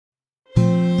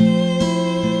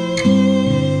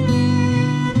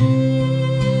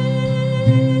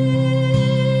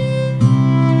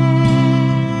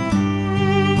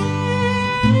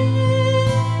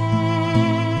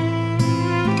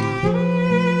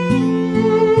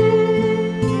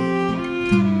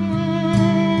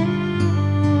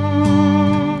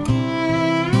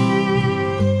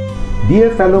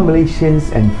Dear fellow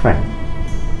Malaysians and friends,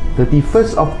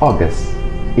 31st of August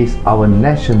is our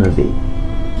National Day.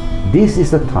 This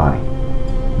is the time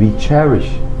we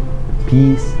cherish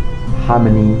peace,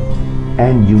 harmony,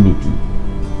 and unity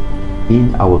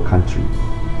in our country.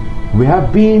 We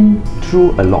have been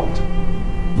through a lot.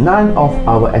 None of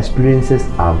our experiences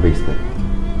are wasted.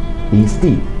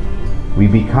 Instead, we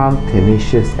become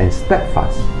tenacious and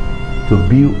steadfast to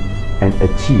build and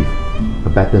achieve a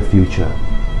better future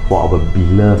for our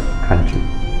beloved country.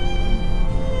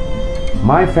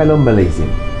 My fellow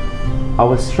Malaysians,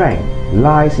 our strength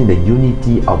lies in the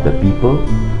unity of the people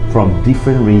from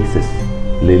different races,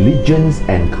 religions,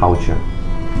 and culture.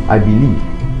 I believe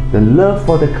the love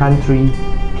for the country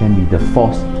can be the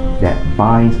force that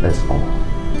binds us all.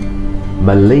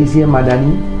 Malaysia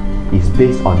Madani is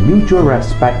based on mutual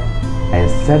respect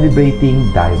and celebrating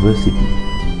diversity.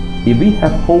 If we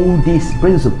uphold this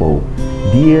principle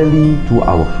dearly to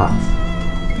our hearts,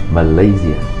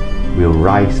 Malaysia will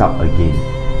rise up again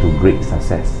to great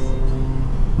success.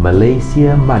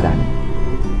 Malaysia Madani,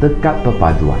 dekat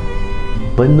perpaduan,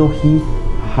 penuhi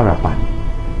harapan.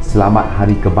 Selamat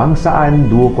Hari Kebangsaan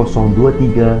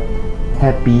 2023.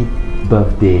 Happy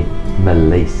birthday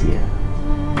Malaysia.